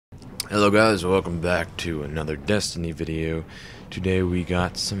Hello guys, welcome back to another Destiny video. Today we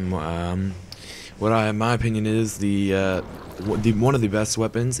got some, in my opinion is one of the best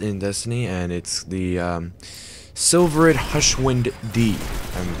weapons in Destiny, and it's the Silverid Hushwind D,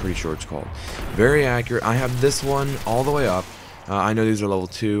 I'm pretty sure it's called. Very accurate. I have this one all the way up. I know these are level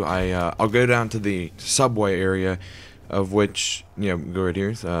 2. I'll go down to the subway area, of which, go right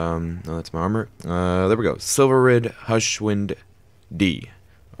here. Oh, that's my armor. There we go. Silverid Hushwind D.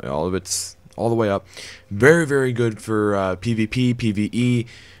 All of it's all the way up. Very, very good for PvP,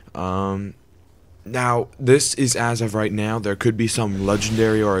 PvE. Now, this is as of right now. There could be some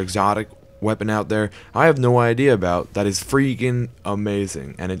legendary or exotic weapon out there I have no idea about that is freaking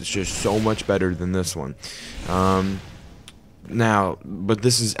amazing, and it's just so much better than this one. But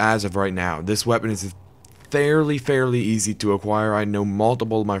this is as of right now. This weapon is fairly easy to acquire. I know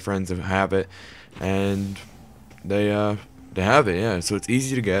multiple of my friends have it, and they have it, yeah, so it's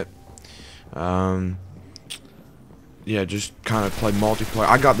easy to get. Yeah, just kind of play multiplayer.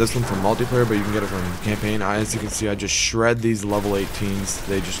 I got this one from multiplayer, but you can get it from campaign. As you can see, I just shred these level 18s.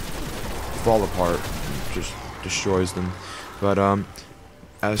 They just fall apart, just destroys them. But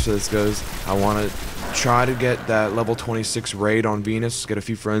as for this goes, I want to try to get that level 26 raid on Venus. Get a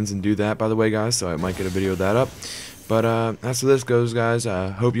few friends and do that, by the way, guys, so I might get a video of that up. But as for this goes, guys,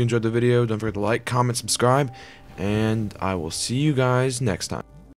 hope you enjoyed the video. Don't forget to like, comment, subscribe, and I will see you guys next time.